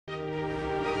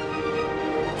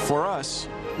For us,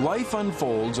 life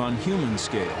unfolds on human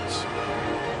scales.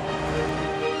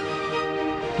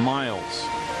 Miles,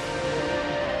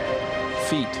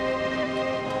 feet,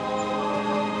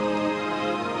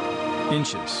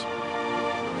 inches.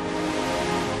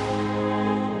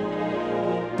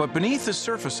 But beneath the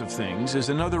surface of things is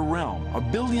another realm,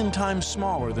 1 billion times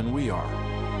smaller than we are.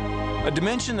 A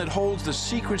dimension that holds the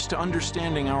secrets to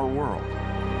understanding our world.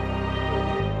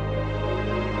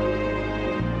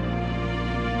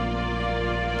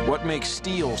 What makes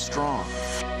steel strong?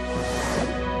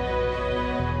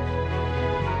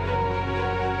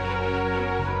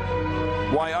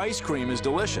 Why ice cream is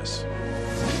delicious.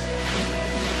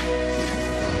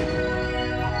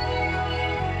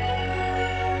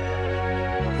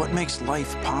 What makes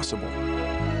life possible?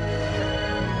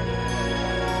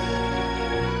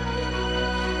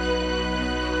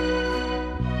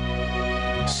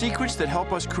 Secrets that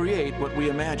help us create what we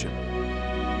imagine.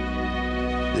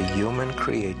 The human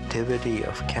creativity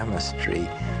of chemistry,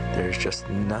 there's just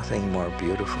nothing more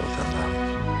beautiful than them.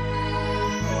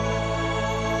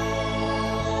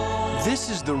 This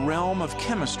is the realm of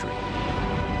chemistry,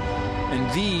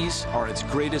 and these are its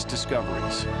greatest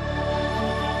discoveries.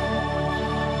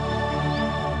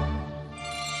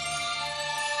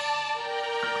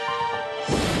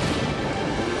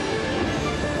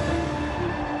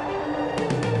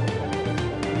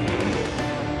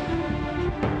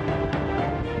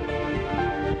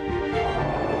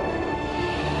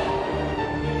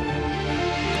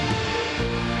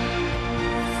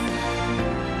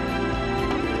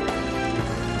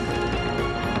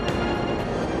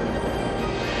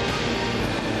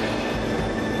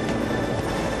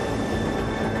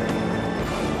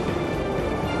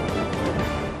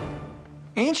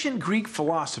 Ancient Greek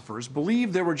philosophers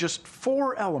believed there were just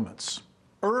 4 elements: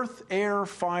 earth, air,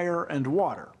 fire, and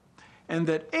water, and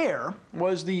that air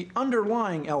was the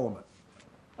underlying element,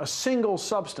 a single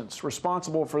substance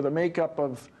responsible for the makeup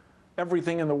of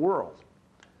everything in the world.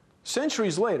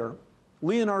 Centuries later,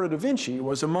 Leonardo da Vinci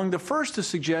was among the first to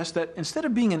suggest that instead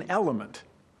of being an element,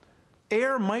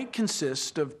 air might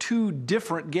consist of 2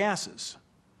 different gases.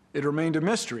 It remained a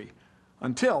mystery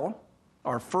until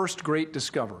our first great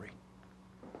discovery.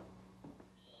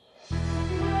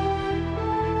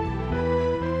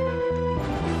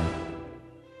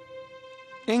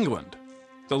 England,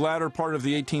 the latter part of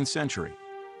the 18th century.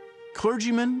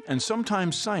 Clergyman and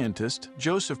sometimes scientist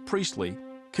Joseph Priestley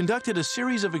conducted a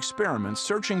series of experiments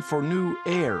searching for new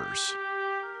airs,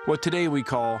 what today we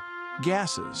call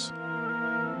gases.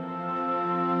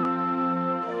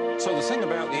 So the thing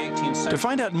about the 18th century... To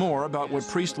find out more about what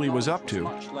Priestley was up to,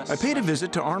 I paid a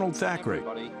visit to Arnold Thackeray,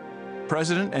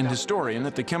 president and historian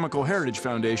at the Chemical Heritage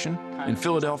Foundation in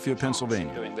Philadelphia,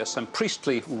 Pennsylvania. Doing this, and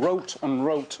Priestley wrote and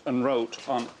wrote and wrote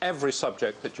on every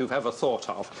subject that you've ever thought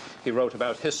of. He wrote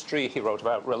about history, he wrote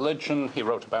about religion, he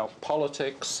wrote about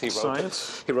politics, he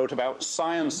wrote about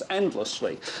science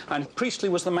endlessly. And Priestley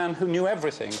was the man who knew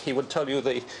everything. He would tell you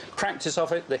the practice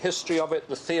of it, the history of it,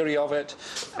 the theory of it,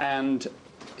 and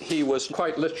he was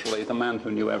quite literally the man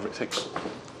who knew everything.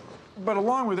 But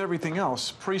along with everything else,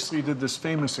 Priestley did this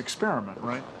famous experiment,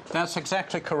 right? That's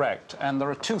exactly correct. And there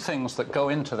are 2 things that go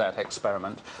into that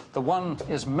experiment. The one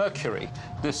is mercury,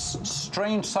 this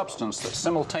strange substance that's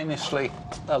simultaneously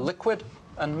a liquid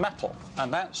and metal.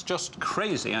 And that's just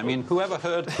crazy. I mean, whoever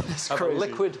heard of a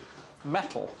liquid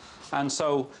metal? And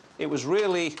so it was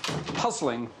really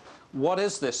puzzling. What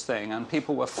is this thing? And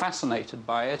people were fascinated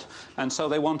by it, and so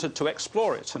they wanted to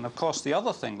explore it. And of course, the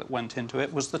other thing that went into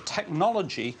it was the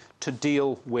technology to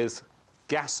deal with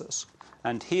gases.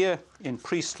 And here in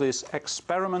Priestley's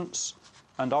experiments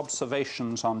and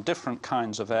observations on different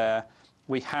kinds of air,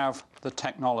 we have the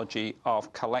technology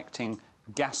of collecting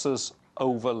gases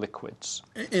over liquids.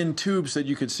 In tubes that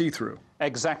you could see through.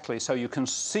 Exactly. So you can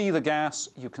see the gas,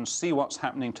 you can see what's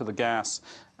happening to the gas,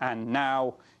 and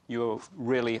now you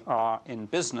really are in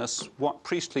business. What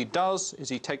Priestley does is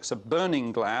he takes a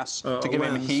burning glass to give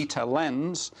him heat, a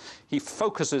lens. He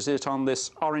focuses it on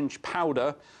this orange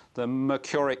powder, the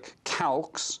mercuric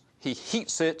calx. He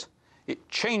heats it, it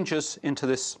changes into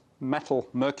this metal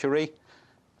mercury,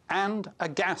 and a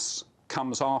gas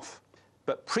comes off.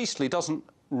 But Priestley doesn't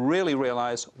really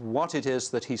realize what it is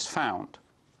that he's found.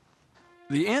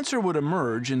 The answer would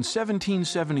emerge in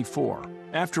 1774,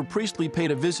 after Priestley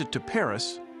paid a visit to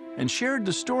Paris and shared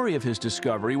the story of his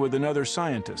discovery with another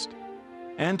scientist,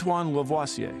 Antoine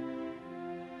Lavoisier.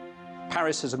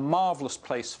 Paris is a marvelous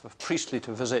place for Priestley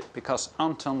to visit because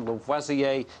Antoine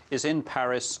Lavoisier is in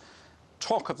Paris,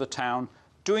 talk of the town,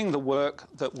 doing the work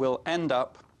that will end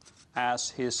up as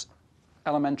his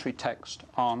elementary text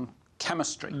on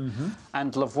chemistry.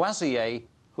 And Lavoisier,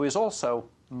 who who is also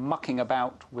mucking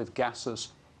about with gases,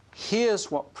 hears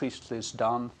what Priestley's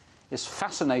done, is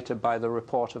fascinated by the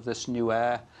report of this new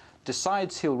air,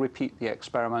 decides he'll repeat the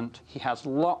experiment. He has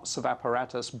lots of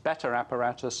apparatus, better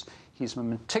apparatus. He's a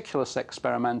meticulous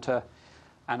experimenter,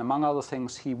 and among other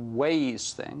things, he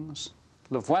weighs things.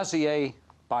 Lavoisier,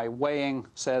 by weighing,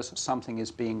 says something is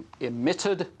being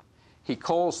emitted. He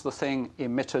calls the thing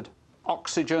emitted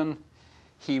oxygen.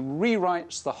 He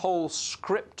rewrites the whole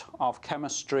script of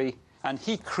chemistry, and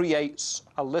he creates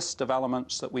a list of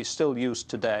elements that we still use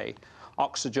today: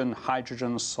 oxygen,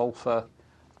 hydrogen, sulfur.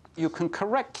 You can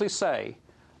correctly say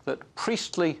that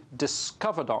Priestley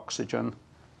discovered oxygen,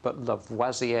 but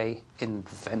Lavoisier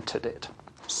invented it.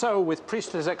 So with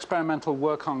Priestley's experimental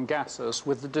work on gases,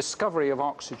 with the discovery of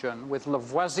oxygen, with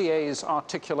Lavoisier's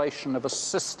articulation of a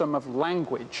system of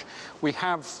language, we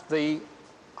have the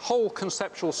whole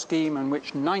conceptual scheme in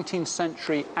which 19th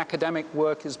century academic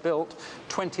work is built,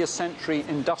 20th century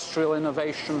industrial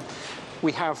innovation.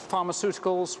 We have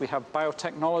pharmaceuticals, we have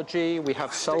biotechnology, we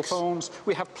have cell phones,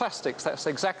 we have plastics, that's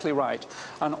exactly right.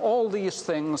 And all these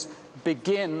things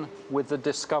begin with the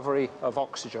discovery of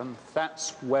oxygen.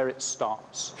 That's where it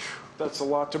starts. That's a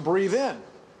lot to breathe in.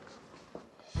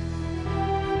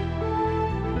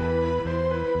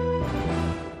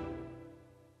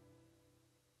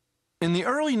 In the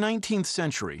early 19th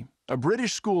century, a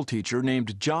British schoolteacher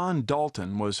named John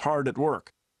Dalton was hard at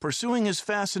work, pursuing his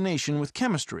fascination with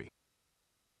chemistry,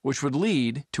 which would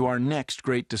lead to our next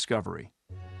great discovery.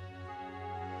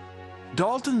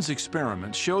 Dalton's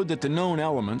experiments showed that the known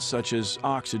elements such as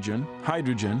oxygen,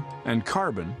 hydrogen, and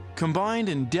carbon combined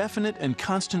in definite and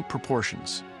constant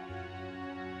proportions.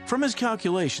 From his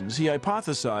calculations, he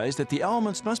hypothesized that the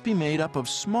elements must be made up of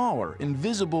smaller,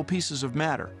 invisible pieces of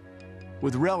matter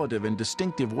with relative and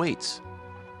distinctive weights.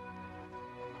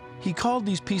 He called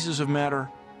these pieces of matter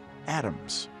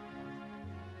atoms.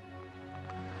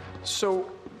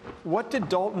 So, what did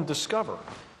Dalton discover?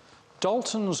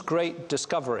 Dalton's great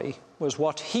discovery was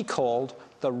what he called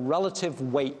the relative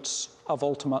weights of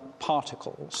ultimate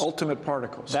particles. Ultimate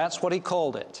particles. That's what he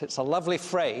called it. It's a lovely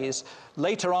phrase.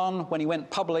 Later on, when he went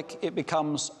public, it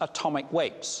becomes atomic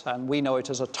weights, and we know it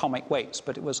as atomic weights,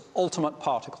 but it was ultimate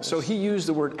particles. So he used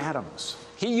the word atoms.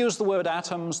 He used the word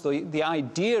atoms. The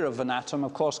idea of an atom,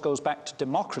 of course, goes back to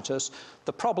Democritus.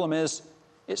 The problem is,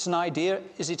 it's an idea.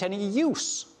 Is it any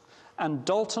use? And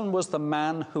Dalton was the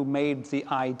man who made the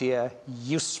idea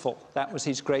useful. That was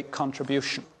his great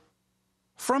contribution.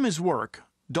 From his work,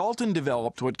 Dalton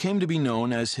developed what came to be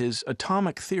known as his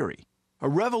atomic theory, a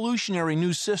revolutionary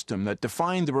new system that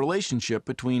defined the relationship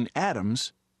between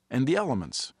atoms and the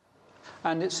elements.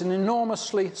 And it's an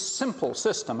enormously simple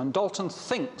system, and Dalton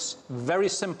thinks very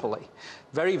simply,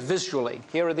 very visually.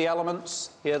 Here are the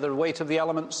elements, here are the weight of the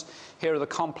elements, here are the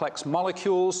complex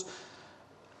molecules,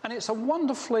 and it's a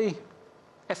wonderfully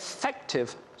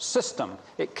effective system.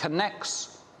 It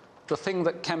connects the thing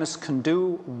that chemists can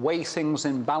do, weigh things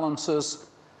in balances,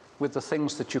 with the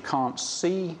things that you can't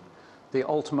see, the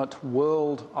ultimate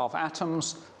world of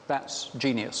atoms. That's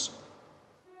genius.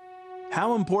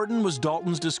 How important was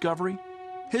Dalton's discovery?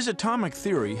 His atomic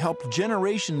theory helped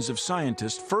generations of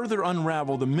scientists further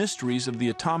unravel the mysteries of the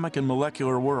atomic and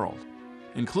molecular world,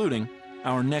 including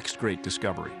our next great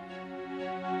discovery.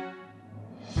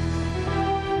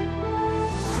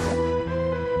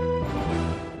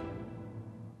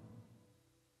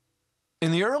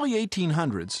 In the early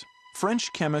 1800s,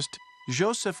 French chemist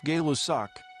Joseph Gay-Lussac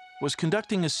was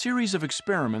conducting a series of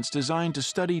experiments designed to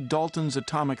study Dalton's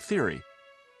atomic theory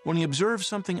when he observed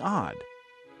something odd.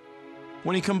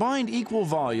 When he combined equal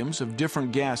volumes of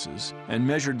different gases and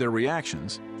measured their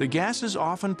reactions, the gases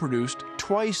often produced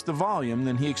twice the volume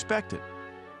than he expected.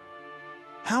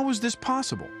 How was this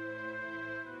possible?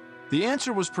 The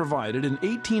answer was provided in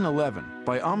 1811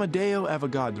 by Amedeo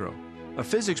Avogadro, a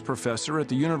physics professor at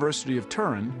the University of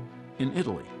Turin in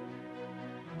Italy.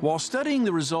 While studying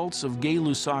the results of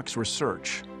Gay-Lussac's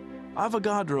research,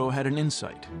 Avogadro had an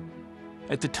insight.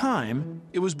 At the time,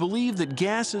 it was believed that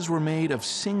gases were made of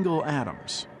single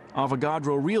atoms.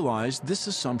 Avogadro realized this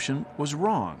assumption was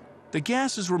wrong. The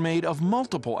gases were made of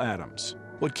multiple atoms,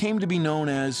 what came to be known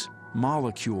as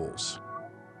molecules.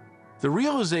 The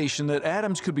realization that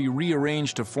atoms could be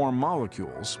rearranged to form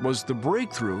molecules was the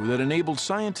breakthrough that enabled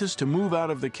scientists to move out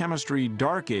of the chemistry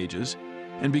dark ages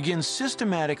and begin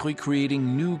systematically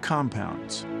creating new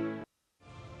compounds.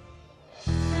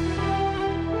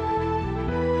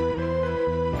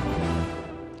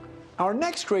 Our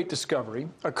next great discovery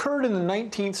occurred in the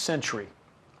 19th century,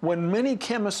 when many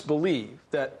chemists believed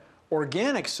that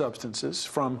organic substances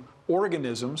from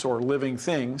organisms or living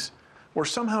things were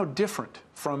somehow different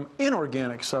from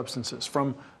inorganic substances,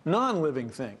 from non-living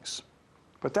things.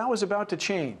 But that was about to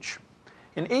change.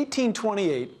 In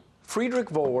 1828, Friedrich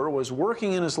Wöhler was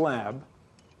working in his lab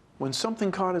when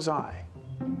something caught his eye.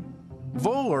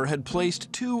 Wöhler had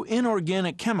placed two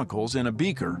inorganic chemicals in a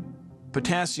beaker,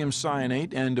 potassium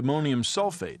cyanate and ammonium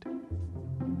sulfate.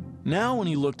 Now when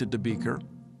he looked at the beaker,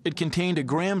 it contained a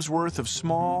gram's worth of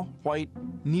small, white,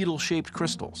 needle-shaped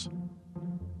crystals.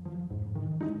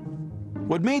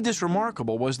 What made this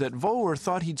remarkable was that Wöhler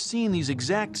thought he'd seen these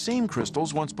exact same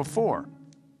crystals once before,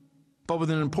 but with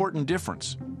an important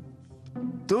difference.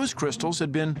 Those crystals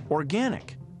had been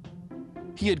organic.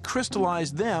 He had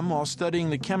crystallized them while studying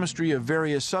the chemistry of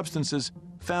various substances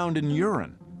found in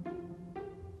urine.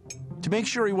 To make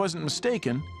sure he wasn't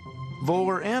mistaken,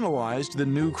 Wöhler analyzed the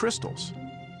new crystals.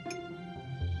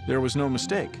 There was no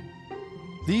mistake.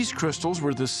 These crystals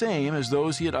were the same as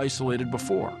those he had isolated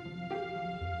before.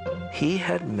 He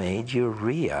had made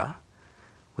urea,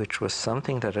 which was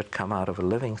something that had come out of a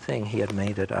living thing. He had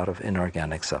made it out of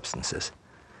inorganic substances.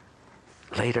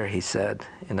 Later he said,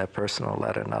 in a personal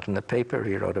letter, not in the paper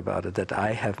he wrote about it, that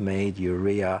I have made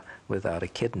urea without a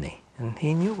kidney. And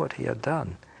he knew what he had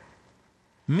done.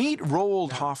 Meet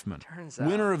Roald Hoffmann,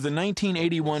 winner of the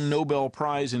 1981 Nobel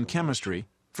Prize in Chemistry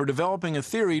for developing a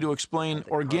theory to explain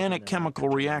organic chemical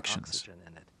reactions.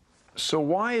 So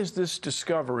why is this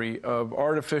discovery of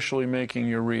artificially making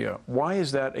urea, why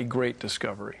is that a great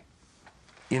discovery?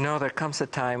 You know, there comes a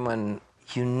time when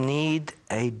you need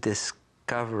a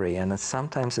discovery, and it's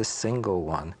sometimes a single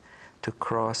one, to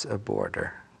cross a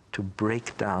border, to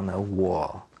break down a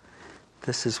wall.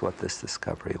 This is what this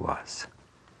discovery was.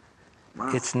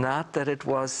 Wow. It's not that it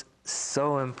was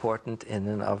so important in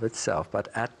and of itself, but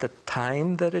at the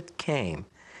time that it came,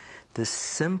 the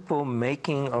simple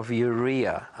making of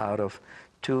urea out of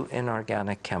two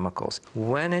inorganic chemicals,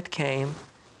 when it came,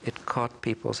 it caught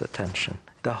people's attention.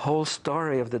 The whole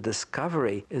story of the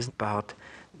discovery is about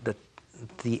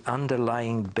the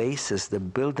underlying basis, the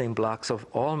building blocks of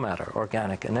all matter,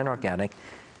 organic and inorganic,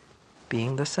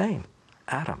 being the same,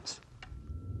 atoms.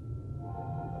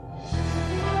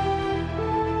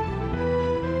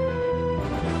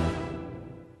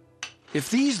 If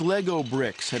these Lego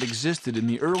bricks had existed in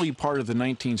the early part of the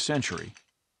 19th century,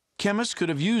 chemists could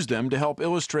have used them to help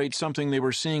illustrate something they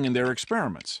were seeing in their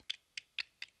experiments.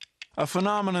 A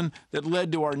phenomenon that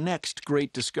led to our next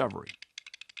great discovery.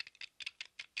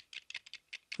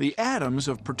 The atoms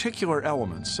of particular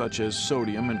elements, such as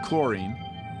sodium and chlorine,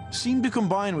 seem to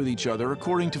combine with each other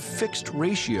according to fixed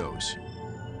ratios.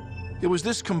 It was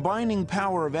this combining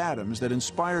power of atoms that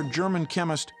inspired German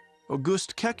chemist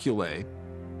August Kekulé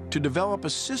to develop a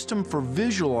system for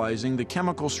visualizing the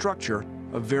chemical structure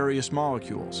of various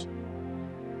molecules.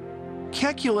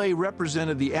 Kekulé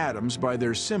represented the atoms by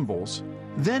their symbols,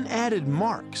 then added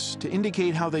marks to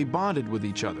indicate how they bonded with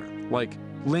each other, like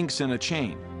links in a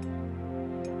chain.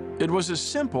 It was a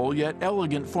simple yet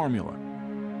elegant formula.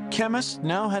 Chemists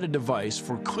now had a device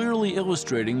for clearly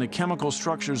illustrating the chemical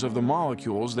structures of the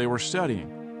molecules they were studying.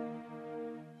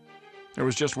 There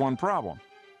was just one problem.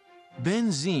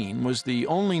 Benzene was the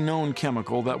only known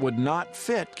chemical that would not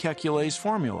fit Kekulé's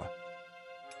formula.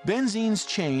 Benzene's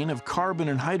chain of carbon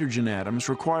and hydrogen atoms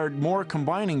required more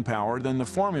combining power than the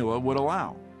formula would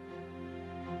allow.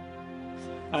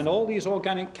 And all these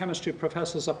organic chemistry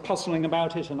professors are puzzling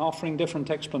about it and offering different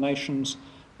explanations.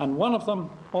 And one of them,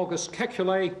 August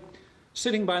Kekulé,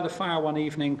 sitting by the fire one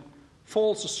evening,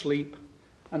 falls asleep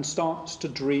and starts to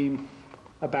dream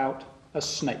about a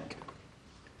snake.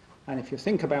 And if you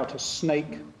think about a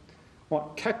snake,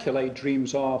 what Kekulé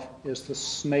dreams of is the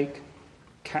snake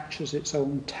catches its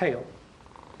own tail.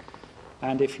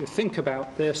 And if you think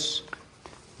about this,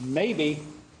 maybe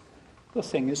the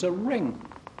thing is a ring.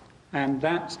 And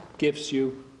that gives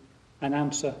you an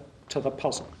answer to the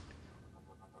puzzle.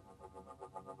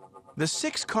 The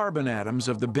 6 carbon atoms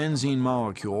of the benzene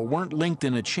molecule weren't linked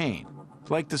in a chain.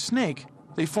 Like the snake,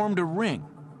 they formed a ring,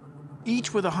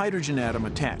 each with a hydrogen atom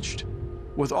attached,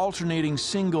 with alternating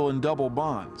single and double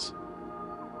bonds.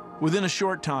 Within a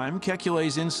short time,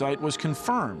 Kekulé's insight was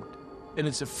confirmed, and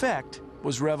its effect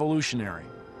was revolutionary.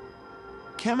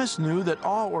 Chemists knew that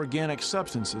all organic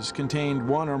substances contained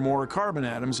 1 or more carbon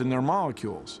atoms in their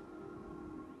molecules.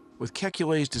 With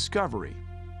Kekulé's discovery,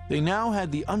 they now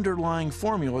had the underlying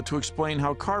formula to explain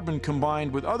how carbon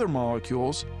combined with other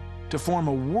molecules to form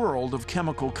a world of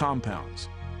chemical compounds.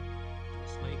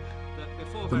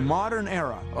 The modern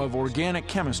era of organic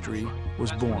chemistry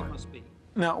was born.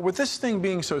 Now, with this thing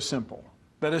being so simple,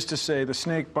 that is to say, the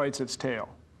snake bites its tail,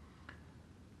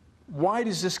 why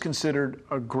is this considered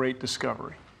a great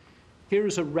discovery? Here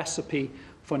is a recipe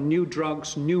for new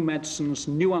drugs, new medicines,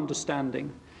 new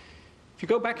understanding. If you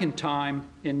go back in time,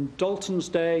 in Dalton's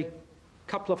day,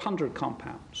 a couple of hundred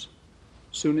compounds.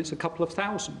 Soon it's a couple of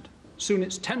thousand. Soon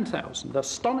it's 10,000.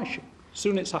 Astonishing.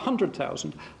 Soon it's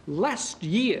 100,000. Last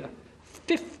year,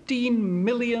 15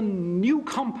 million new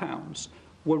compounds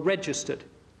were registered,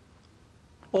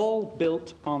 all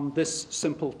built on this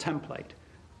simple template.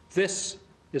 This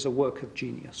is a work of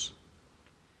genius.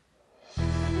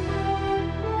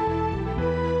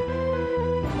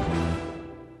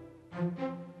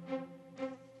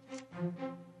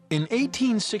 In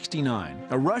 1869,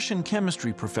 a Russian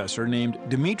chemistry professor named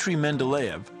Dmitry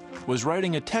Mendeleev was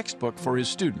writing a textbook for his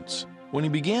students when he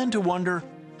began to wonder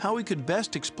how he could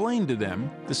best explain to them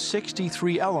the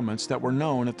 63 elements that were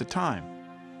known at the time.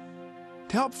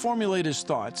 To help formulate his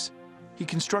thoughts, he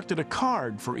constructed a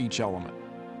card for each element.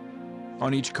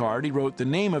 On each card, he wrote the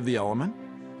name of the element,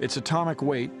 its atomic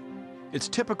weight, its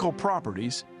typical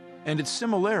properties, and its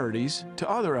similarities to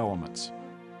other elements.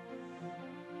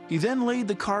 He then laid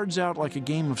the cards out like a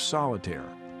game of solitaire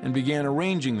and began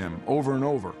arranging them over and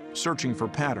over, searching for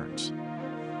patterns.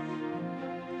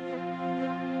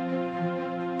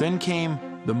 Then came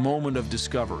the moment of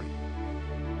discovery.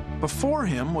 Before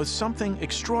him was something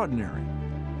extraordinary.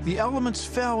 The elements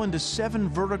fell into 7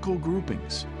 vertical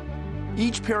groupings.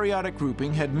 Each periodic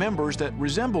grouping had members that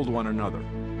resembled one another,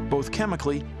 both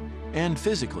chemically and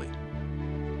physically.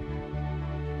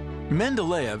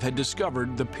 Mendeleev had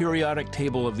discovered the periodic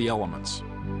table of the elements,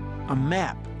 a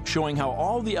map showing how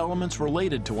all the elements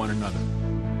related to one another.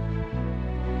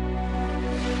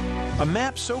 A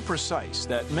map so precise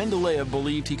that Mendeleev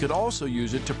believed he could also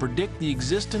use it to predict the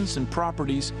existence and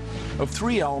properties of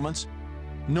 3 elements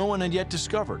no one had yet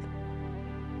discovered.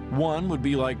 One would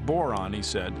be like boron, he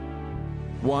said,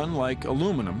 one like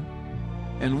aluminum,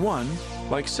 and one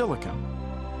like silicon.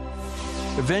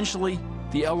 Eventually,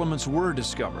 the elements were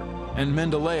discovered, and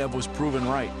Mendeleev was proven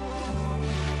right.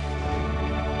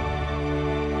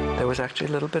 There was actually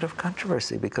a little bit of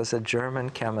controversy because a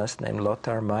German chemist named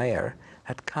Lothar Meyer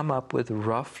had come up with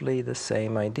roughly the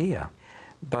same idea.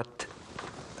 But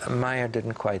Meyer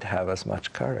didn't quite have as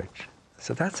much courage.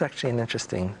 So that's actually an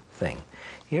interesting thing.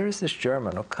 Here is this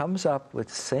German who comes up with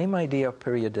the same idea of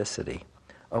periodicity,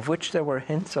 of which there were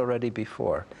hints already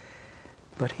before,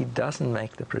 but he doesn't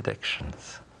make the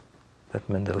predictions that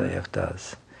Mendeleev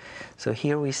does. So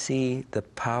here we see the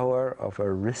power of a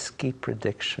risky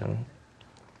prediction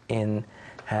in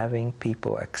having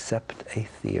people accept a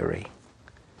theory.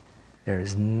 There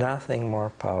is nothing more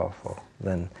powerful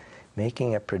than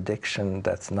making a prediction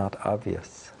that's not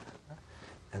obvious.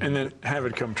 And then have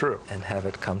it come true. And have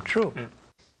it come true. Mm.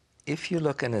 If you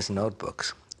look in his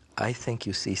notebooks, I think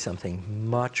you see something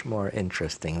much more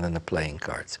interesting than the playing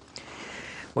cards.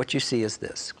 What you see is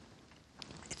this.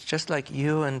 It's just like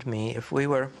you and me, if we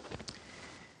were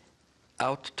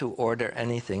out to order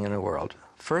anything in the world,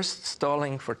 first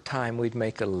stalling for time, we'd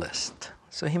make a list.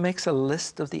 So he makes a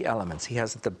list of the elements. He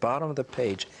has at the bottom of the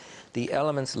page the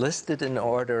elements listed in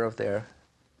order of their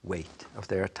weight, of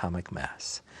their atomic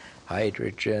mass.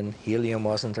 Hydrogen, helium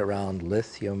wasn't around,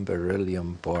 lithium,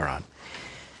 beryllium, boron.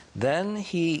 Then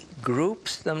he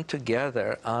groups them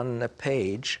together on a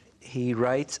page. He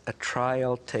writes a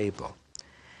trial table.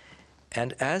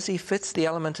 And as he fits the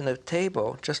element in a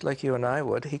table, just like you and I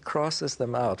would, he crosses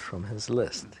them out from his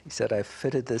list. He said, I've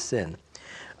fitted this in.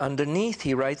 Underneath,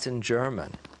 he writes in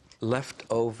German, left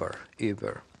over,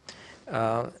 über.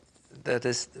 That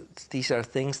is, these are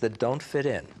things that don't fit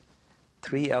in.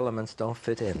 3 elements don't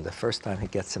fit in the first time he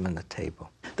gets them in the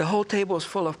table. The whole table is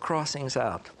full of crossings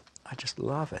out. I just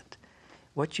love it.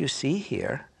 What you see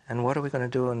here, and what are we going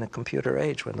to do in the computer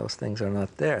age when those things are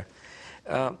not there?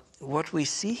 What we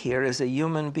see here is a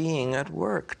human being at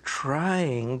work,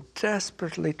 trying,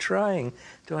 desperately trying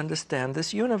to understand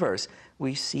this universe.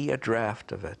 We see a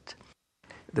draft of it.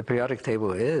 The periodic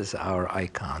table is our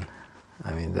icon.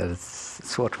 I mean,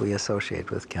 it's what we associate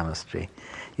with chemistry.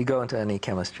 You go into any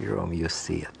chemistry room, you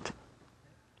see it.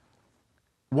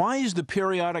 Why is the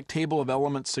periodic table of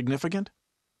elements significant?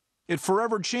 It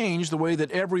forever changed the way that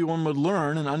everyone would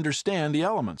learn and understand the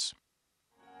elements.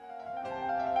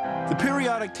 The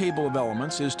periodic table of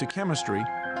elements is to chemistry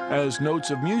as notes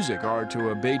of music are to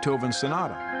a Beethoven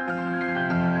sonata.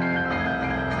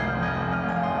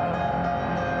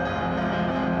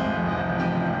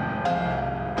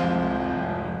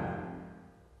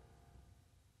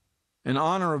 In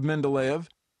honor of Mendeleev,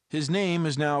 his name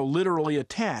is now literally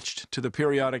attached to the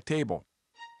periodic table.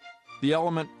 The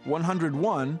element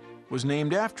 101 was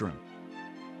named after him.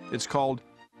 It's called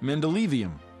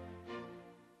Mendelevium.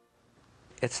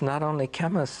 It's not only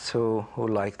chemists who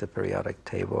like the periodic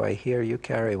table. I hear you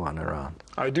carry one around.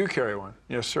 I do carry one,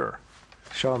 yes, sir.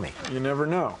 Show me. You never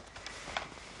know.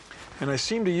 And I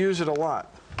seem to use it a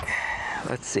lot.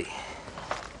 Let's see.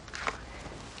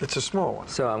 It's a small one.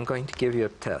 So I'm going to give you a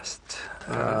test.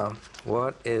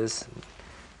 What is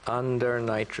under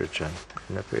nitrogen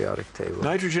in the periodic table?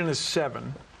 Nitrogen is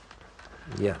 7.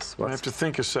 Yes. I have to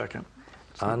think a second.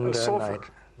 Under sulfur.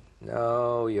 nitrogen.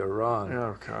 No, you're wrong.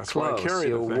 Oh, God. That's why I Close. carry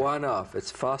You're the thing. one off.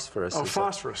 It's phosphorus. Oh,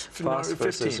 phosphorus.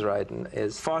 Phosphorus 15. is right.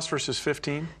 Phosphorus is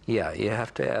 15? Yeah, you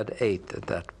have to add 8 at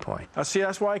that point. See,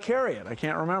 that's why I carry it. I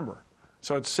can't remember.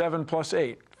 So it's 7 plus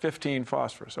 8, 15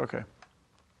 phosphorus. Okay.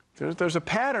 There's a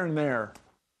pattern there.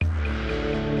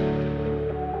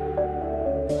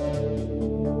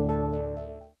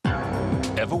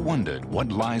 Ever wondered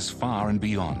what lies far and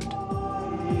beyond?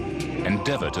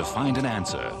 Endeavor to find an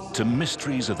answer to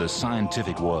mysteries of the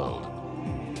scientific world.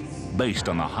 Based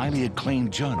on the highly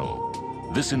acclaimed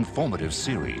journal, this informative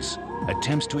series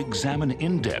attempts to examine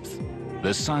in depth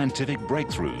the scientific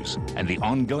breakthroughs and the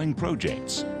ongoing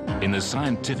projects in the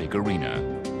scientific arena.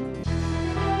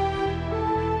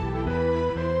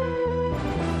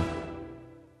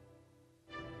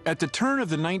 At the turn of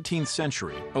the 19th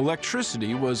century,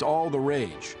 electricity was all the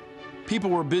rage.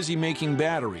 People were busy making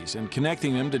batteries and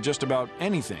connecting them to just about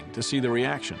anything to see the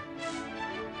reaction.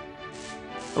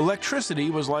 Electricity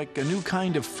was like a new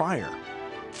kind of fire.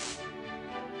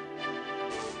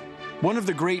 One of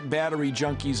the great battery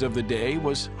junkies of the day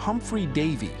was Humphrey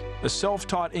Davy, a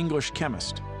self-taught English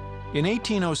chemist. In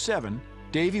 1807,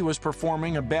 Davy was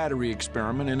performing a battery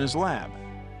experiment in his lab.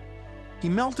 He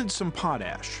melted some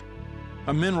potash,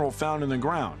 a mineral found in the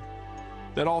ground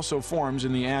that also forms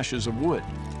in the ashes of wood.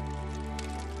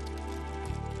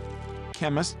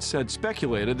 Chemists had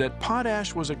speculated that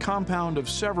potash was a compound of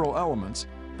several elements,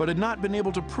 but had not been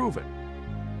able to prove it.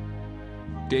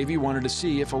 Davy wanted to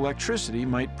see if electricity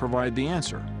might provide the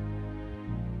answer.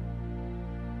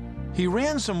 He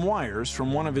ran some wires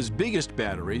from one of his biggest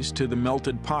batteries to the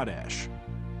melted potash.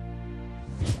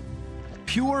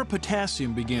 Pure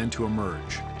potassium began to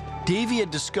emerge. Davy had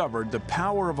discovered the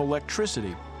power of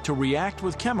electricity to react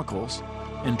with chemicals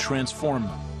and transform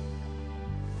them.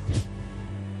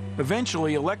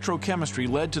 Eventually, electrochemistry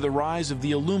led to the rise of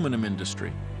the aluminum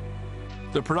industry,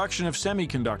 the production of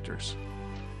semiconductors,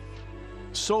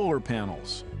 solar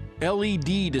panels,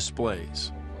 LED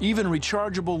displays, even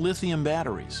rechargeable lithium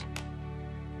batteries.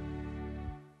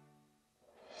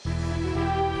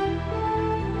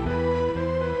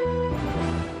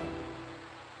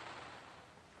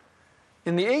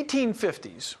 In the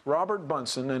 1850s, Robert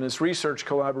Bunsen and his research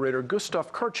collaborator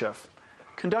Gustav Kirchhoff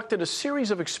conducted a series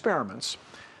of experiments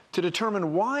to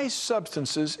determine why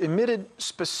substances emitted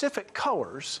specific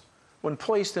colors when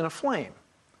placed in a flame.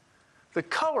 The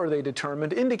color they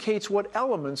determined indicates what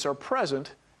elements are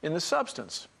present in the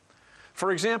substance.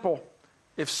 For example,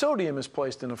 if sodium is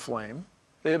placed in a flame,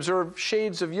 they observe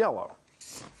shades of yellow.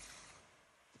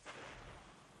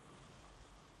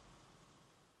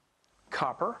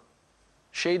 Copper,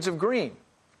 shades of green.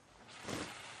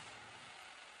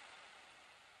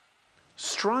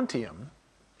 Strontium,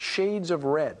 shades of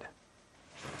red.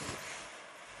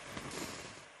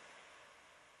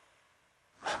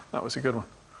 That was a good one.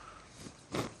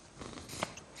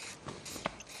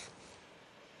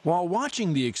 While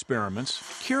watching the experiments,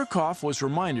 Kirchhoff was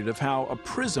reminded of how a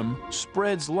prism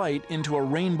spreads light into a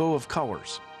rainbow of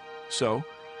colors. So,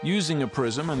 using a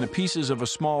prism and the pieces of a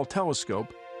small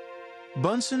telescope,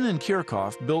 Bunsen and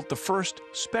Kirchhoff built the first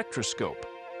spectroscope,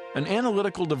 an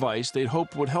analytical device they'd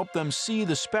hoped would help them see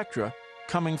the spectra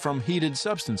coming from heated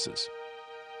substances.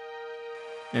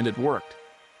 And it worked.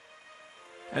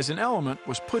 As an element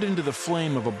was put into the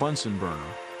flame of a Bunsen burner,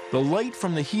 the light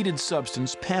from the heated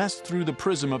substance passed through the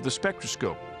prism of the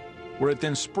spectroscope, where it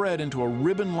then spread into a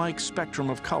ribbon-like spectrum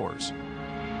of colors,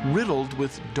 riddled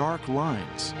with dark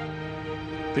lines.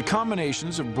 The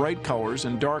combinations of bright colors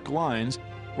and dark lines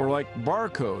were like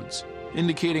barcodes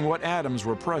indicating what atoms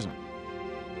were present.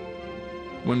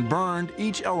 When burned,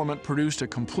 each element produced a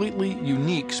completely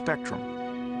unique spectrum.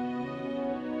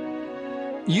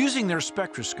 Using their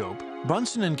spectroscope,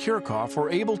 Bunsen and Kirchhoff were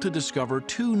able to discover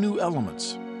two new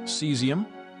elements, cesium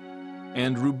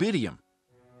and rubidium.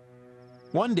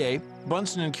 One day,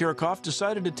 Bunsen and Kirchhoff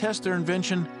decided to test their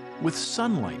invention with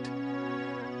sunlight.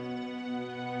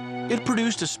 It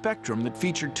produced a spectrum that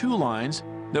featured two lines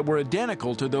that were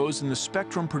identical to those in the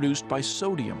spectrum produced by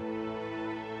sodium.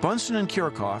 Bunsen and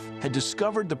Kirchhoff had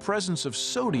discovered the presence of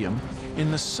sodium in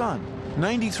the sun,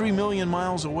 93 million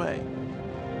miles away.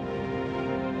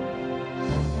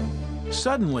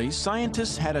 Suddenly,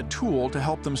 scientists had a tool to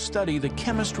help them study the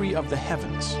chemistry of the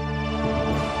heavens.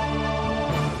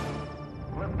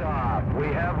 Liftoff. We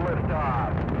have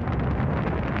liftoff.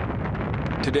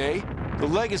 Today, the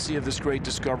legacy of this great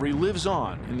discovery lives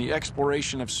on in the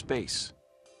exploration of space.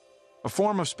 A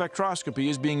form of spectroscopy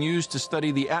is being used to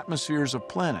study the atmospheres of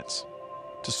planets,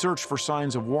 to search for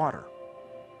signs of water,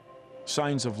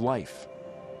 signs of life.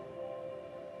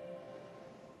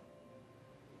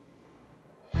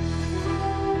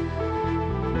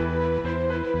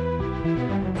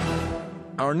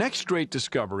 Our next great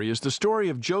discovery is the story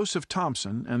of Joseph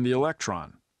Thomson and the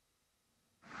electron.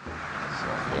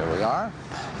 Here we are.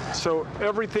 So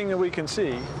everything that we can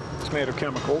see is made of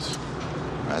chemicals.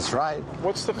 That's right.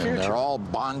 What's the future? And they're all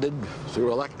bonded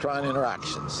through electron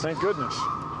interactions. Thank goodness.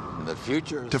 And the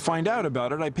future. To find out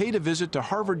about it, I paid a visit to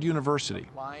Harvard University.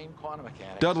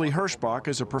 Dudley Hirschbach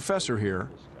is a professor here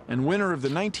and winner of the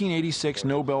 1986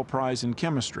 Nobel Prize in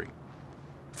Chemistry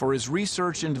for his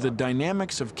research into the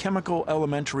dynamics of chemical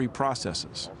elementary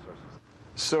processes.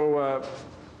 So,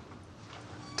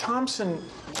 Thomson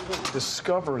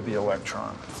discovered the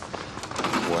electron.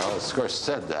 Well, it's of course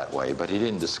said that way, but he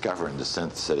didn't discover in the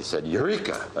sense that he said,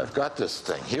 Eureka, I've got this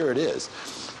thing, here it is.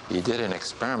 He did an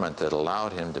experiment that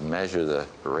allowed him to measure the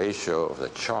ratio of the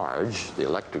charge, the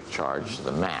electric charge, to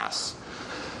the mass.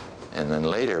 And then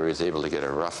later he was able to get a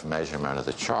rough measurement of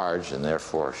the charge and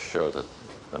therefore show that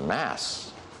the mass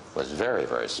was very,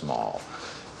 very small.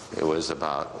 It was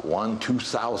about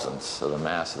 1/2000th of the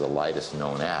mass of the lightest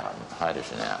known atom,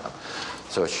 hydrogen atom.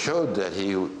 So it showed that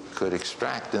he could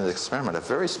extract in the experiment a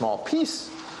very small piece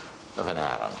of an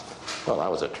atom. Well,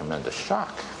 that was a tremendous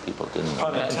shock. People didn't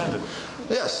imagine. Unintended.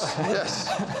 Yes,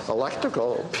 yes.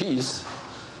 Electrical piece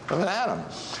of an atom.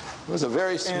 It was a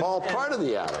very small part of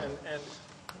the atom. And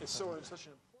it's so such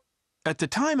an... At the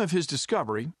time of his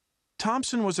discovery,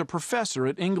 Thomson was a professor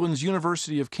at England's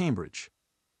University of Cambridge.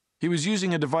 He was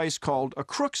using a device called a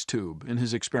Crookes tube in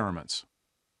his experiments.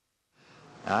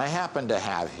 I happen to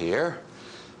have here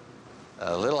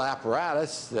a little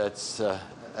apparatus that's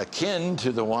akin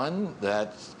to the one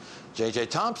that J.J.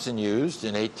 Thomson used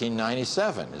in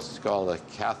 1897. It's called a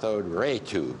cathode ray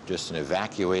tube, just an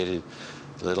evacuated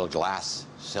little glass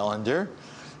cylinder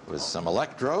with some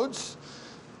electrodes.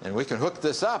 And we can hook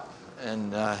this up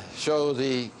and show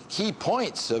the key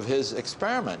points of his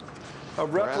experiment. A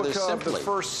replica of the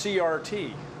first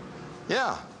CRT.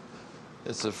 Yeah.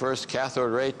 It's the first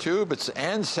cathode ray tube. It's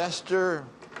ancestor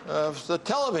of the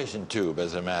television tube,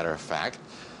 as a matter of fact.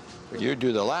 You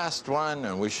do the last one,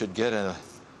 and we should get a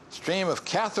stream of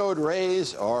cathode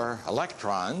rays or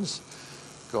electrons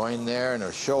going there, and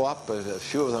it'll show up. A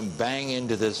few of them bang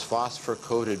into this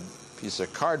phosphor-coated piece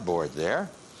of cardboard there.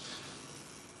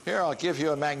 Here, I'll give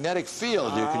you a magnetic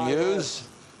field you can use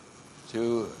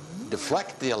to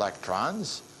deflect the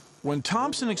electrons. When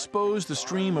Thomson exposed the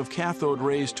stream of cathode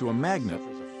rays to a magnet,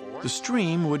 the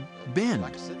stream would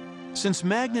bend. Since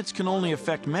magnets can only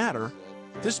affect matter,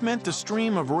 this meant the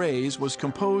stream of rays was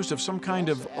composed of some kind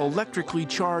of electrically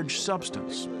charged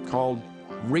substance called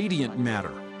radiant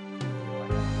matter.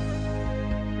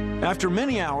 After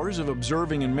many hours of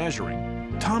observing and measuring,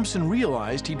 Thomson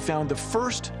realized he'd found the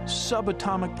first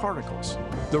subatomic particles.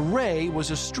 The ray was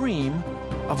a stream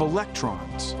of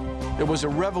electrons. It was a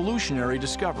revolutionary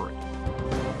discovery.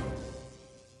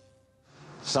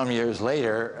 Some years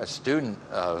later, a student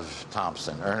of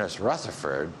Thomson, Ernest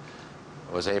Rutherford,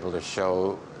 was able to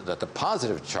show that the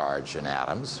positive charge in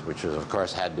atoms, which was, of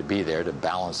course, had to be there to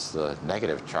balance the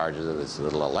negative charges of these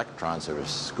little electrons that were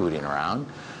scooting around,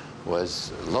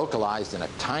 was localized in a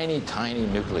tiny, tiny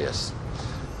nucleus,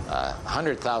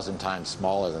 100,000 times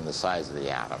smaller than the size of the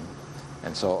atom.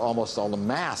 And so almost all the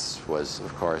mass was,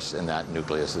 of course, in that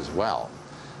nucleus as well,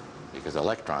 because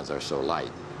electrons are so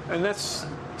light. And that's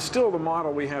still the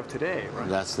model we have today, right?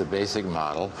 That's the basic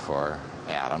model for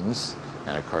atoms,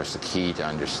 and of course the key to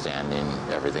understanding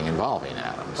everything involving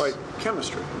atoms. Like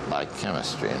chemistry. Like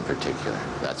chemistry in particular,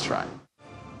 that's right.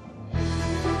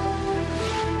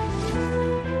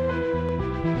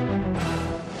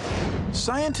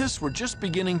 Scientists were just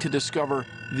beginning to discover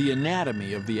the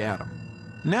anatomy of the atom.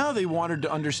 Now they wanted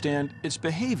to understand its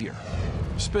behavior,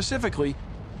 specifically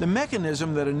the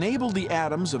mechanism that enabled the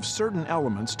atoms of certain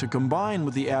elements to combine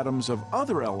with the atoms of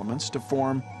other elements to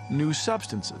form new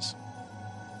substances.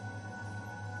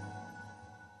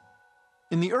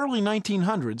 In the early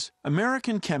 1900s,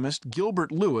 American chemist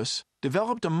Gilbert Lewis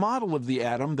developed a model of the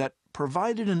atom that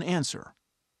provided an answer.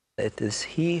 It is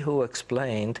he who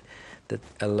explained that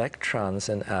electrons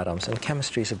in atoms, and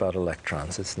chemistry is about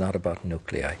electrons, it's not about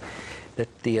nuclei,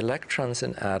 that the electrons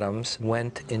in atoms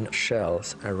went in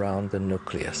shells around the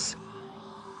nucleus.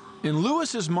 In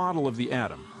Lewis's model of the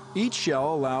atom, each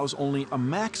shell allows only a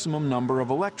maximum number of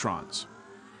electrons.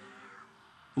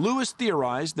 Lewis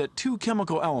theorized that two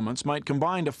chemical elements might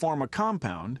combine to form a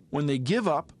compound when they give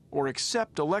up or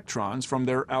accept electrons from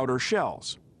their outer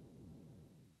shells.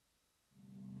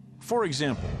 For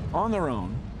example, on their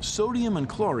own, sodium and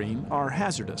chlorine are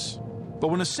hazardous. But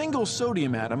when a single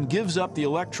sodium atom gives up the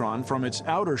electron from its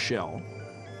outer shell,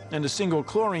 and a single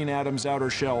chlorine atom's outer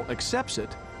shell accepts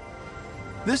it,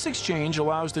 this exchange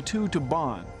allows the two to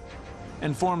bond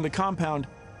and form the compound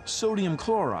sodium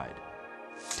chloride,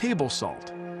 table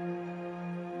salt.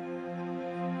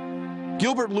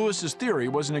 Gilbert Lewis's theory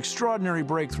was an extraordinary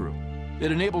breakthrough.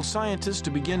 It enabled scientists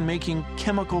to begin making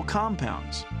chemical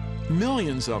compounds,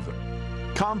 millions of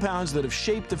them, compounds that have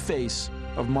shaped the face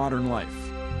of modern life.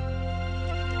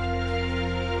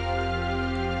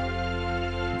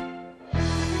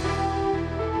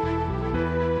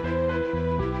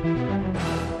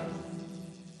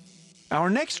 Our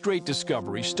next great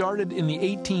discovery started in the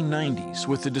 1890s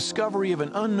with the discovery of an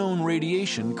unknown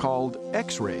radiation called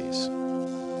X-rays.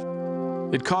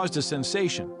 It caused a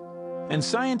sensation, and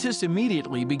scientists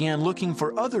immediately began looking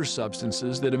for other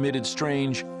substances that emitted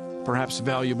strange, perhaps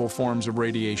valuable forms of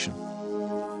radiation.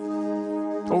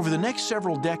 Over the next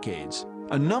several decades,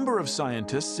 a number of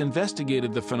scientists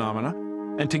investigated the phenomena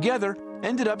and together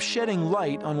ended up shedding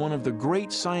light on one of the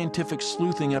great scientific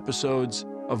sleuthing episodes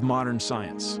of modern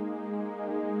science.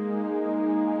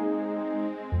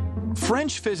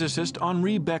 French physicist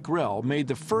Henri Becquerel made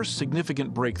the first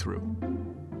significant breakthrough.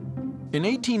 In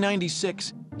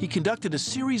 1896, he conducted a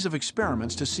series of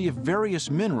experiments to see if various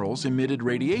minerals emitted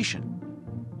radiation.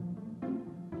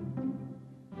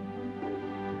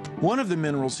 One of the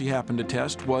minerals he happened to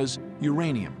test was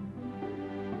uranium.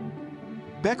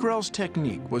 Becquerel's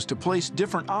technique was to place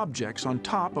different objects on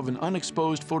top of an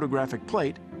unexposed photographic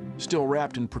plate, still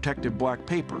wrapped in protective black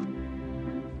paper.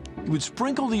 He would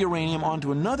sprinkle the uranium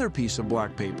onto another piece of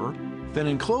black paper, then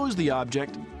enclose the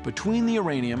object between the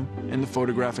uranium and the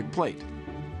photographic plate.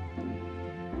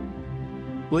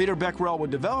 Later, Becquerel would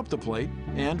develop the plate,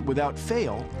 and without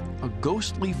fail, a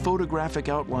ghostly photographic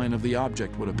outline of the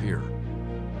object would appear.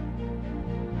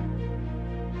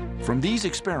 From these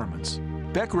experiments,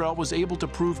 Becquerel was able to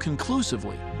prove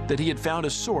conclusively that he had found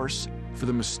a source for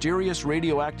the mysterious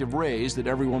radioactive rays that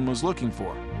everyone was looking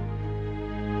for.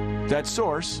 That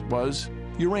source was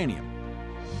uranium.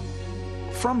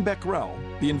 From Becquerel,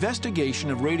 the investigation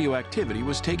of radioactivity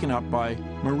was taken up by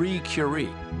Marie Curie.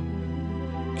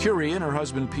 Curie and her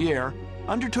husband Pierre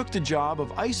undertook the job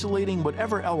of isolating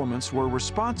whatever elements were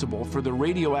responsible for the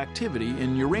radioactivity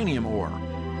in uranium ore.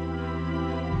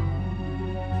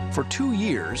 For 2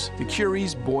 years, the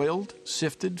Curies boiled,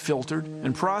 sifted, filtered,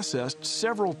 and processed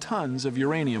several tons of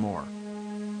uranium ore.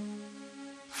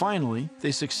 Finally,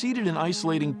 they succeeded in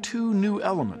isolating 2 new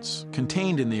elements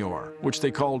contained in the ore, which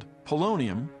they called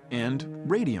polonium and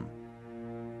radium.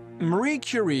 Marie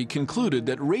Curie concluded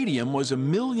that radium was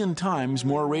 1,000,000 times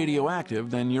more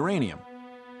radioactive than uranium.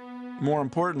 More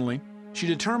importantly, she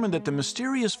determined that the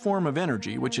mysterious form of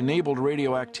energy which enabled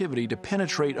radioactivity to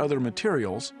penetrate other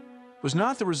materials was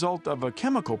not the result of a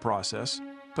chemical process,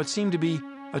 but seemed to be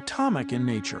atomic in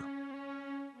nature.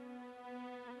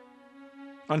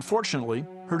 Unfortunately,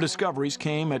 her discoveries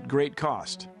came at great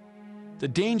cost. The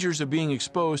dangers of being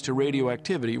exposed to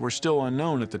radioactivity were still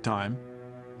unknown at the time,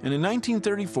 and in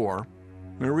 1934,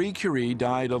 Marie Curie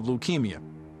died of leukemia,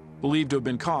 believed to have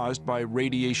been caused by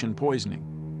radiation poisoning.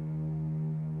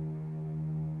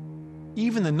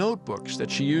 Even the notebooks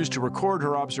that she used to record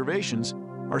her observations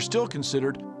are still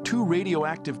considered too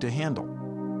radioactive to handle.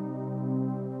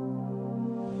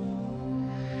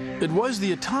 It was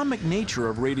the atomic nature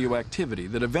of radioactivity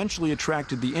that eventually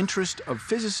attracted the interest of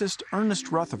physicist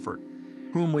Ernest Rutherford,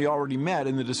 whom we already met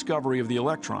in the discovery of the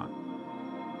electron.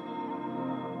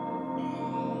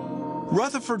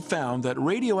 Rutherford found that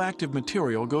radioactive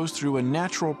material goes through a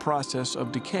natural process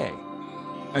of decay.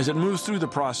 As it moves through the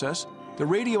process, the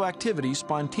radioactivity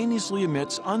spontaneously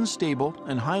emits unstable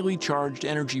and highly charged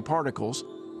energy particles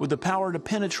with the power to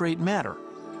penetrate matter.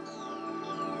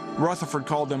 Rutherford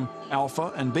called them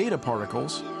alpha and beta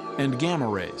particles and gamma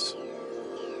rays.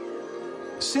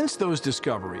 Since those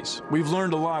discoveries, we've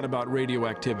learned a lot about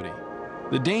radioactivity,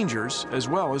 the dangers as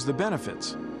well as the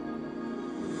benefits.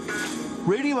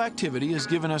 Radioactivity has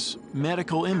given us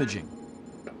medical imaging,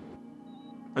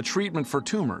 a treatment for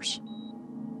tumors,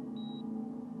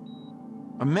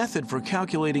 a method for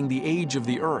calculating the age of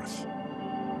the Earth,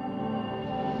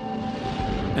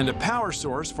 and a power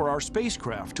source for our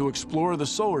spacecraft to explore the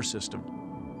solar system.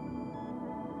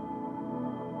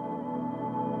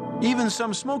 Even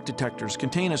some smoke detectors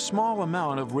contain a small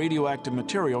amount of radioactive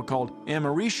material called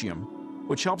americium,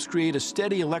 which helps create a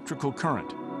steady electrical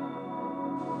current.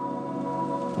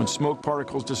 When smoke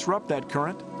particles disrupt that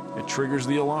current, it triggers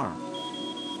the alarm.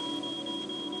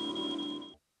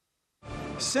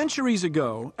 Centuries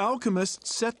ago,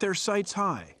 alchemists set their sights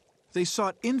high. They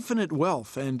sought infinite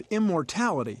wealth and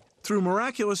immortality through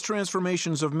miraculous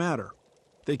transformations of matter.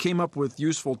 They came up with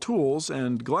useful tools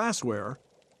and glassware,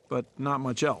 but not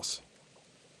much else.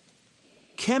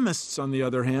 Chemists, on the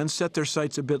other hand, set their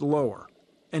sights a bit lower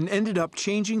and ended up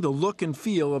changing the look and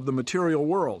feel of the material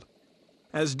world,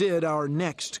 as did our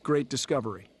next great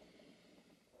discovery.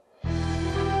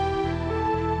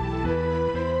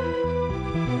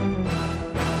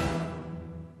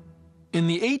 In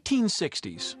the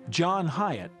 1860s, John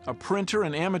Hyatt, a printer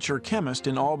and amateur chemist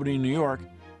in Albany, New York,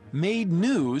 made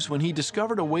news when he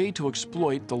discovered a way to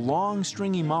exploit the long,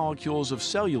 stringy molecules of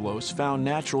cellulose found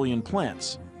naturally in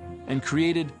plants and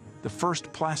created the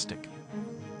first plastic.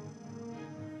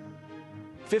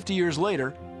 50 years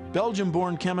later,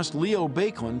 Belgium-born chemist Leo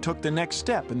Baekeland took the next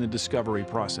step in the discovery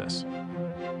process.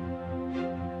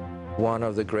 One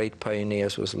of the great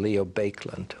pioneers was Leo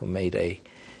Baekeland, who made a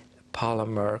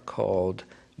polymer called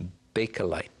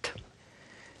bakelite.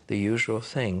 The usual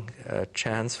thing,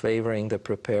 chance favoring the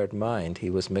prepared mind. He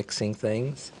was mixing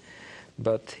things,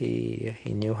 but he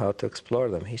knew how to explore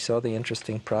them. He saw the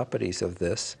interesting properties of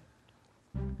this.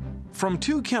 From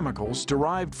two chemicals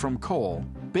derived from coal,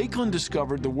 Baekeland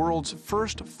discovered the world's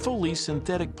first fully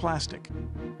synthetic plastic.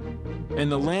 And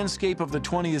the landscape of the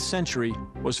 20th century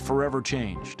was forever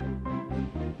changed.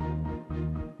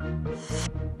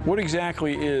 What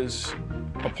exactly is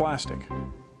a plastic?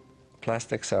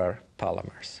 Plastics are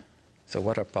polymers. So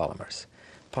what are polymers?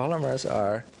 Polymers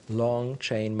are long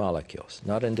chain molecules,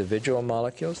 not individual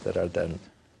molecules that are then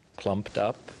clumped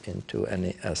up into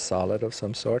a solid of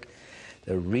some sort.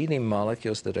 They're really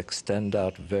molecules that extend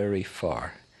out very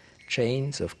far.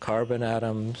 Chains of carbon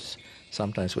atoms,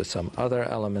 sometimes with some other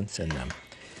elements in them.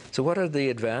 So what are the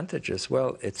advantages?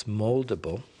 Well, it's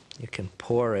moldable. You can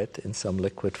pour it in some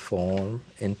liquid form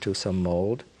into some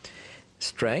mold.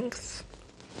 Strength,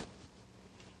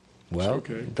 well,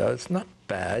 that's not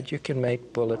bad. You can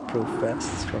make bulletproof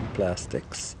vests from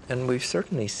plastics. And we've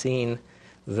certainly seen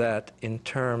that in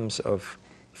terms of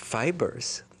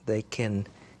fibers, they can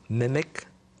mimic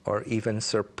or even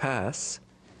surpass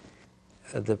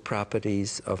the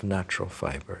properties of natural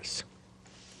fibers.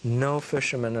 No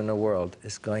fisherman in the world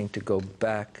is going to go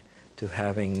back to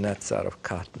having nets out of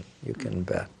cotton. You can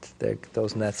bet.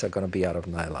 Those nets are going to be out of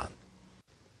nylon.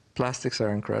 Plastics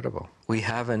are incredible. We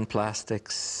have in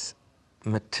plastics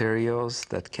materials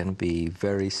that can be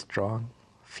very strong,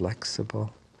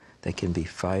 flexible. They can be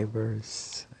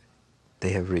fibers.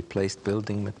 They have replaced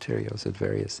building materials at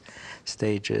various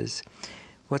stages.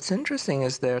 What's interesting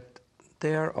is that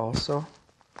they are also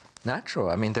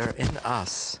natural. I mean, they're in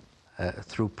us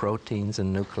through proteins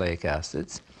and nucleic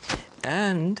acids.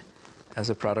 And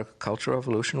as a product of cultural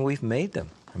evolution, we've made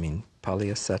them. I mean,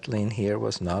 polyacetylene here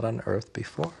was not on Earth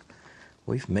before.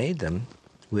 We've made them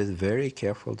with very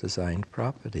careful designed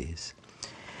properties.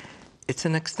 It's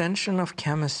an extension of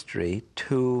chemistry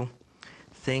to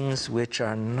things which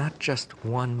are not just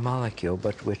one molecule,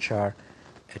 but which are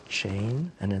a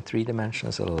chain, and in 3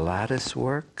 dimensions, a lattice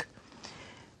work.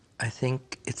 I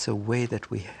think it's a way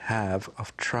that we have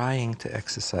of trying to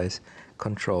exercise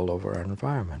control over our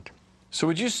environment. So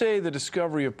would you say the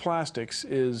discovery of plastics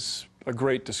is a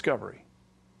great discovery?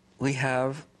 We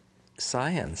have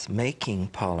science making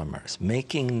polymers,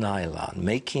 making nylon,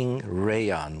 making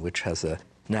rayon, which has a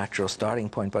natural starting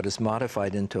point but is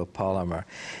modified into a polymer,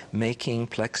 making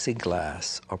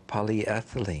plexiglass or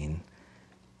polyethylene.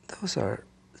 Those are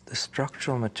the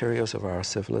structural materials of our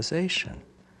civilization.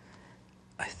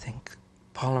 I think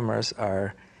polymers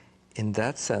are, in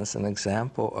that sense, an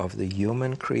example of the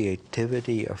human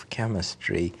creativity of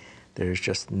chemistry. There's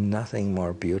just nothing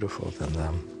more beautiful than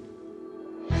them.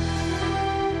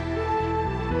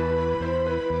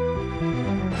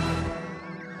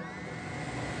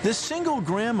 This single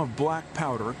gram of black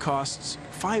powder costs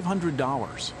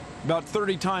 $500, about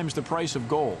 30 times the price of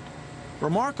gold.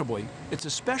 Remarkably, it's a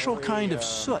special kind of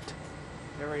soot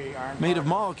made of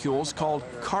molecules called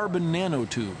carbon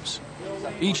nanotubes.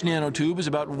 Each nanotube is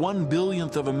about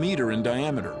 1/1,000,000th of a meter in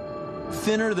diameter,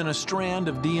 thinner than a strand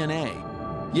of DNA,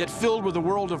 yet filled with a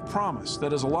world of promise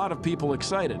that has a lot of people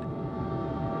excited,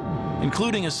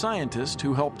 including a scientist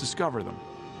who helped discover them.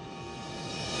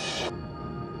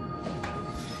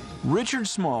 Richard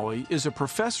Smalley is a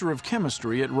professor of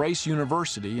chemistry at Rice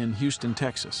University in Houston,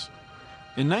 Texas.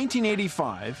 In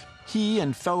 1985, he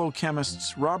and fellow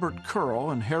chemists Robert Curl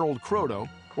and Harold Kroto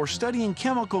were studying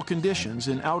chemical conditions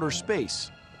in outer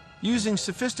space. Using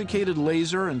sophisticated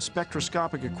laser and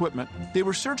spectroscopic equipment, they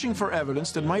were searching for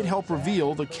evidence that might help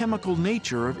reveal the chemical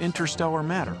nature of interstellar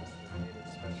matter.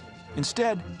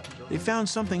 Instead, they found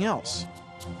something else,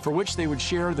 for which they would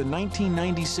share the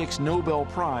 1996 Nobel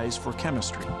Prize for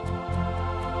Chemistry.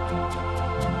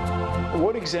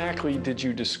 What exactly did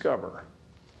you discover?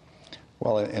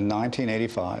 Well, in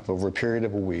 1985, over a period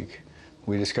of a week,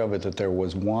 we discovered that there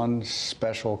was one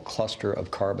special cluster of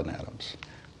carbon atoms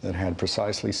that had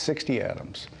precisely 60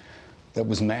 atoms. That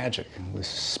was magic. It was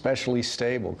especially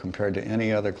stable compared to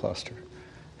any other cluster.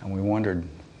 And we wondered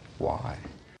why.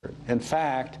 In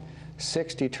fact,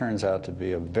 60 turns out to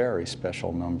be a very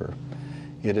special number.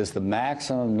 It is the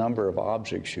maximum number of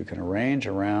objects you can arrange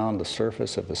around the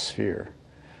surface of a sphere,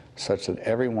 such that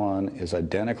every one is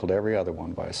identical to every other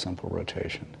one by a simple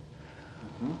rotation.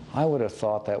 I would have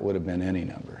thought that would have been any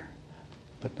number,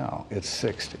 but no, it's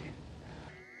 60.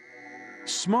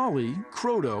 Smalley,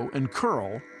 Kroto, and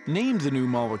Curl named the new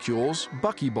molecules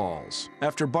buckyballs,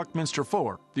 after Buckminster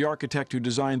Fuller, the architect who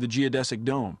designed the geodesic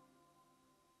dome.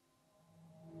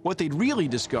 What they'd really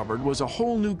discovered was a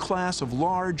whole new class of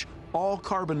large,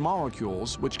 all-carbon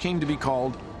molecules, which came to be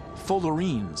called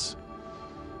fullerenes.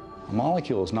 A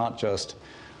molecule is not just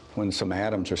when some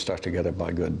atoms are stuck together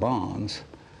by good bonds.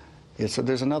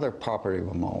 There's another property of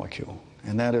a molecule,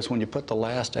 and that is when you put the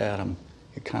last atom,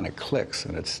 it kind of clicks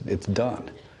and it's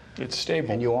done. It's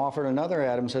stable. And you offer it another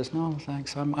atom, says, no,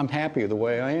 thanks, I'm happy the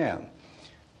way I am.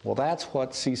 Well, that's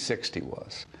what C60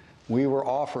 was. We were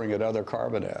offering it other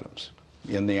carbon atoms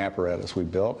in the apparatus we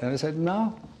built, and I said,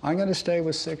 no, I'm going to stay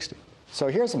with 60. So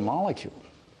here's a molecule.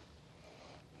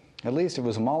 At least it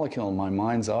was a molecule in my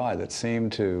mind's eye that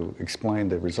seemed to explain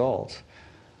the results,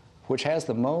 which has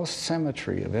the most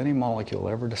symmetry of any molecule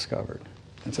ever discovered.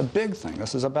 It's a big thing.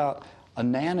 This is about a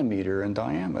nanometer in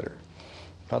diameter,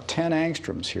 about 10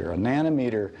 angstroms here, a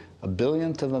nanometer, a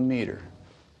billionth of a meter.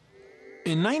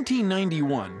 In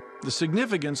 1991, the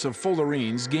significance of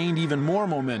fullerenes gained even more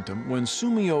momentum when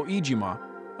Sumio Iijima,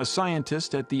 a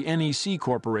scientist at the NEC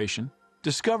Corporation,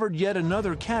 discovered yet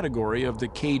another category of the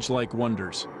cage-like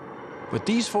wonders. But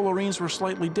these fullerenes were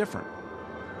slightly different.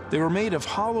 They were made of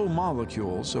hollow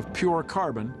molecules of pure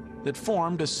carbon that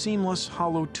formed a seamless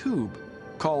hollow tube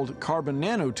called carbon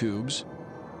nanotubes,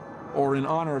 or in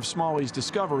honor of Smalley's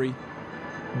discovery,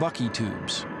 Bucky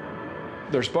tubes.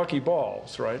 There's Bucky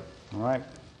balls, right? All right.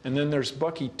 And then there's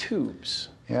Bucky tubes.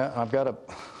 Yeah, I've got a...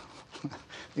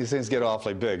 These things get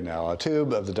awfully big now. A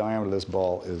tube of the diameter of this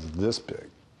ball is this big.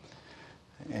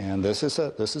 And this is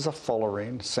a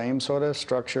fullerene, same sort of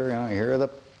structure. You know, here are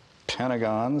the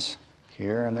pentagons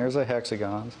here, and there's the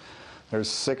hexagons. There's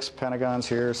 6 pentagons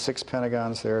here, 6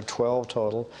 pentagons there, 12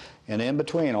 total. And in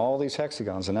between all these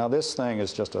hexagons, and now this thing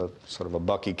is just a sort of a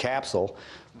Bucky capsule,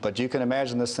 but you can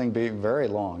imagine this thing being very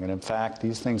long. And in fact,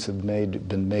 these things have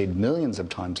been made millions of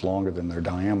times longer than their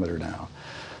diameter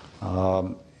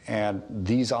now. And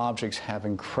these objects have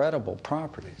incredible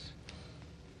properties.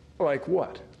 Like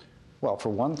what? Well, for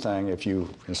one thing, if you,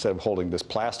 instead of holding this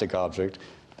plastic object,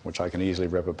 which I can easily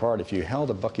rip apart, if you held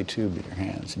a Bucky tube in your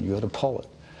hands and you go to pull it,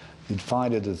 you'd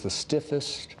find it is the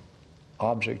stiffest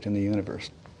object in the universe.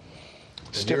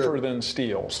 Stiffer than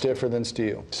steel. Stiffer than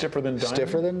steel. Stiffer than diamond?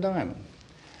 Stiffer than diamond.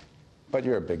 But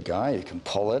you're a big guy, you can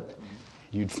pull it.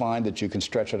 You'd find that you can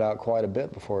stretch it out quite a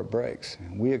bit before it breaks.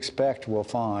 And we expect we'll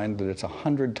find that it's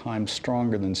 100 times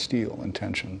stronger than steel in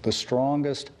tension. The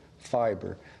strongest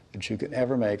fiber that you could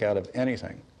ever make out of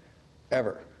anything,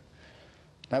 ever.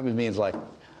 That means like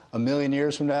a million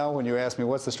years from now, when you ask me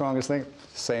what's the strongest thing,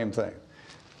 same thing.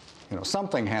 You know,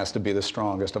 something has to be the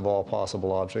strongest of all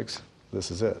possible objects.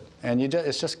 This is it. And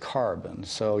it's just carbon,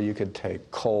 so you could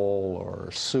take coal or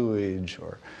sewage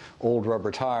or old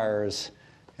rubber tires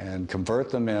and convert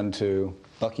them into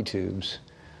Bucky tubes.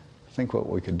 Think what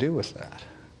we could do with that.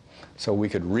 So we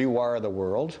could rewire the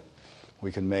world.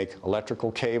 We can make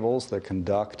electrical cables that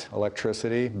conduct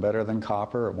electricity better than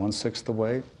copper at 1/6 the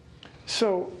weight.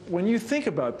 So when you think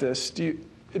about this,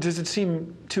 does it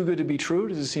seem too good to be true?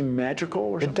 Does it seem magical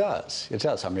or something? It does. It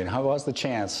does. I mean, how was the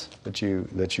chance that you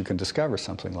can discover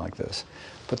something like this?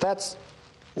 But that's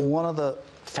one of the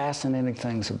fascinating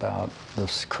things about the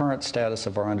current status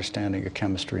of our understanding of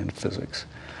chemistry and physics.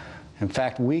 In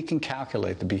fact, we can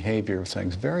calculate the behavior of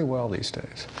things very well these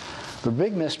days. The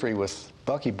big mystery with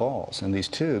Bucky balls in these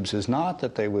tubes is not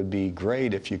that they would be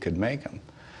great if you could make them.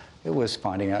 It was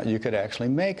finding out you could actually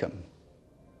make them.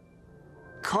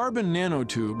 Carbon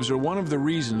nanotubes are one of the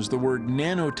reasons the word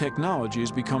nanotechnology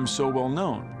has become so well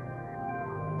known.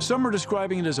 Some are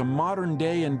describing it as a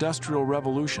modern-day industrial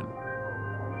revolution.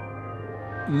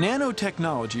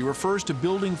 Nanotechnology refers to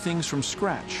building things from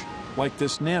scratch, like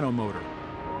this nanomotor.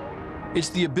 It's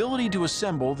the ability to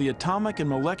assemble the atomic and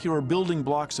molecular building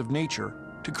blocks of nature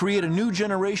to create a new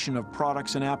generation of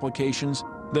products and applications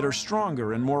that are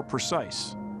stronger and more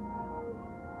precise.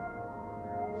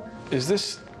 Is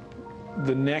this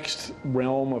the next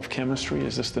realm of chemistry?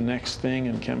 Is this the next thing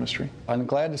in chemistry? I'm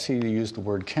glad to see you use the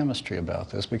word chemistry about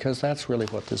this, because that's really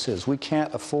what this is. We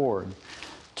can't afford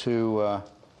to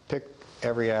pick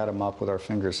every atom up with our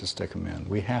fingers and stick them in.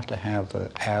 We have to have the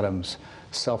atoms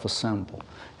self-assemble,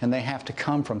 and they have to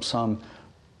come from some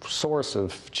source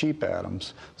of cheap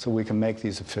atoms so we can make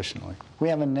these efficiently. We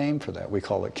have a name for that. We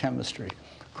call it chemistry.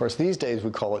 Of course, these days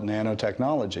we call it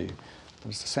nanotechnology. But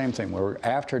it's the same thing. We're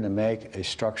after to make a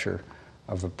structure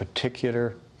of a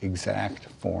particular exact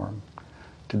form,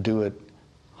 to do it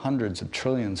hundreds of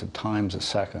trillions of times a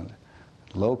second,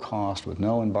 low cost with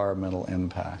no environmental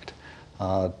impact,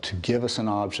 to give us an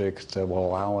object that will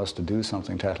allow us to do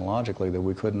something technologically that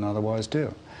we couldn't otherwise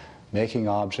do. Making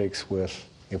objects with,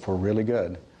 if we're really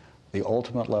good, the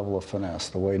ultimate level of finesse,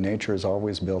 the way nature has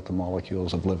always built the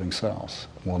molecules of living cells.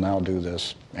 We'll now do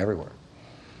this everywhere.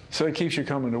 So it keeps you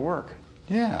coming to work.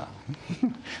 Yeah.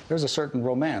 There's a certain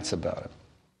romance about it.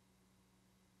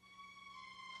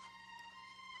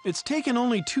 It's taken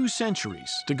only 2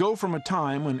 centuries to go from a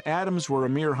time when atoms were a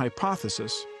mere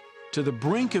hypothesis to the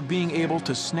brink of being able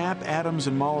to snap atoms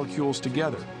and molecules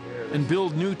together and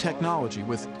build new technology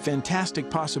with fantastic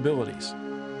possibilities.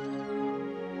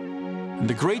 And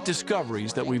the great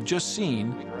discoveries that we've just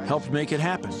seen helped make it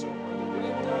happen.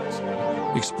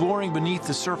 Exploring beneath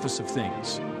the surface of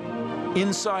things,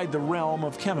 inside the realm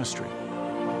of chemistry,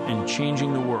 and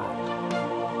changing the world.